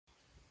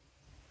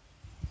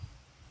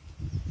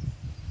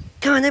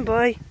Come on then,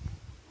 boy.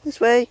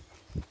 This way.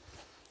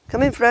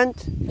 Come in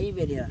front. Are you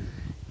video?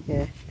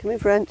 Yeah, come in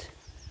front.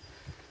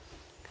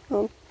 Come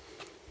on.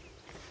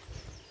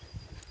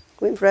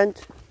 Go in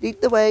front. Lead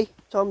the way.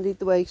 Tom, lead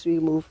the way so you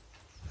can move.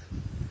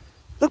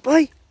 Look,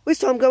 boy. Where's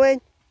Tom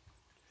going?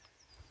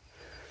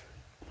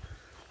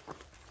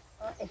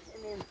 Oh, it's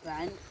in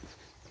front.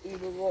 You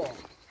will walk.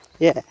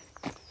 Yeah.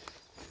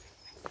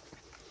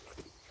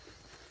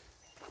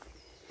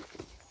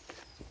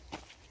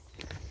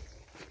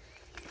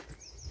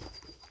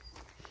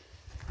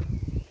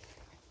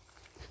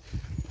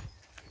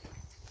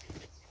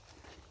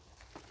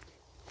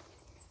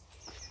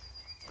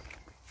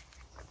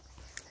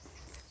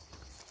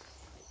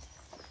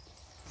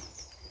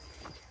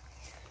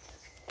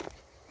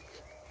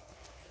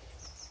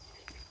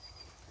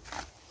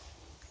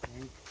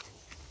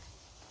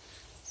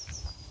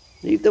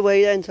 Lead the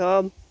way then,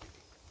 Tom.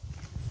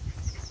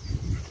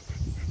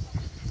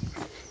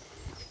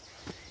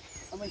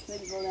 How much way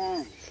to go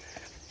down?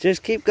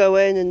 Just keep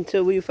going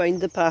until we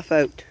find the path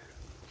out.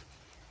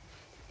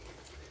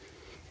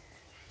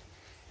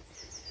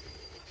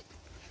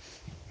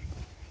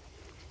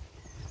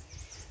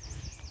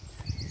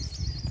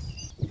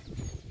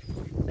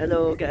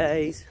 Hello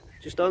guys,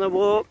 just on a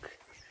walk.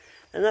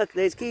 And look,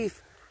 there's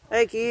Keith.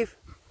 Hey Keith.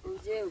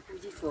 Who's you?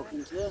 Who's you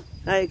talking to?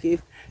 Hi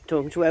Keith.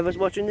 Talking to whoever's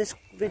watching this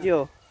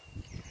video.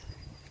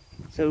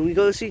 So we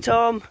go to see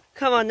Tom.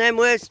 Come on then,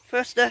 where's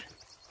faster?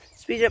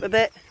 Speed up a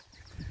bit.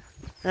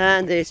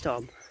 And there's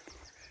Tom.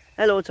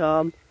 Hello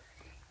Tom.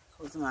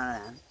 What's the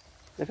matter then?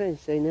 Nothing,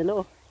 saying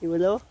hello. You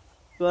hello?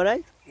 You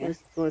alright? Yeah. You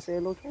want to say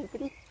hello to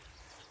anybody?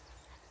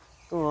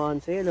 Go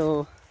on, say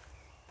hello.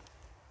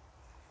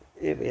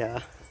 Here we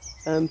are.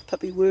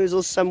 Puppy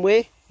Wurzel's somewhere.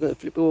 I'm going to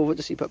flip over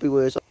to see Puppy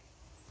Wurzel.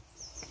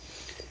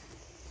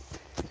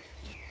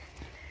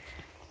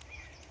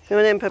 Come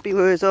on in, Puppy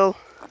Wurzel.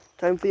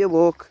 Time for your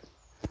walk.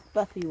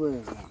 Puppy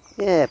worzel.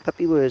 Yeah,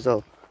 Puppy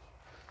Wurzel.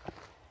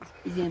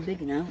 He's getting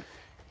big now.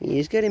 He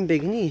is getting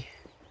big, isn't he?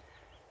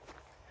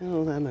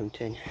 Oh, that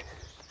mountain.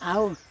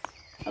 How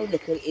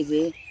little is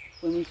he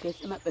when we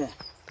first him up there?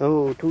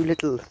 Oh, too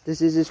little.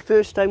 This is his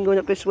first time going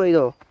up this way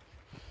though.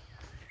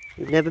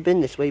 You've never been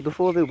this way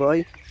before, though,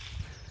 boy.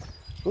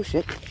 Oh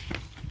shit.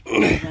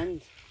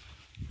 Rain.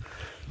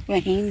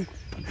 You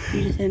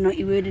just said not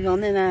your word is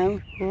on there now.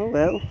 Oh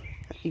well.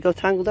 He got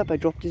tangled up, I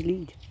dropped his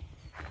lead.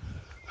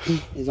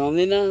 He's on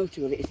there now,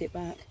 so we'll let you sit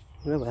back.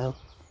 Oh well.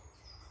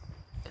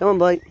 Come on,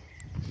 boy.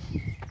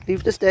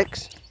 Leave the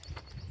sticks.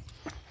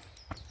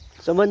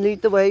 Someone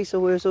lead the way so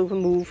Wurzel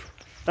can move.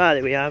 Ah,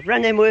 there we are.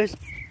 Run then, Wurz.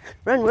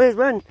 Run, Wurz,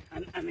 run.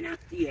 I'm coming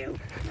after you.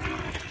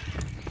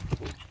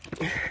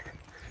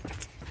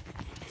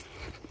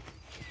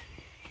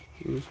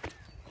 Come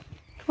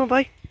on,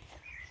 boy.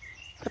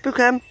 Up you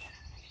come.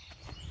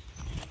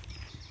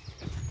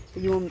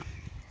 You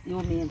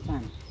want me in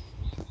front?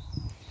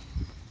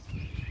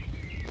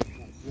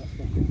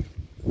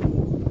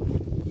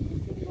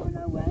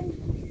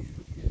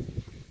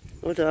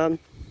 Hold on.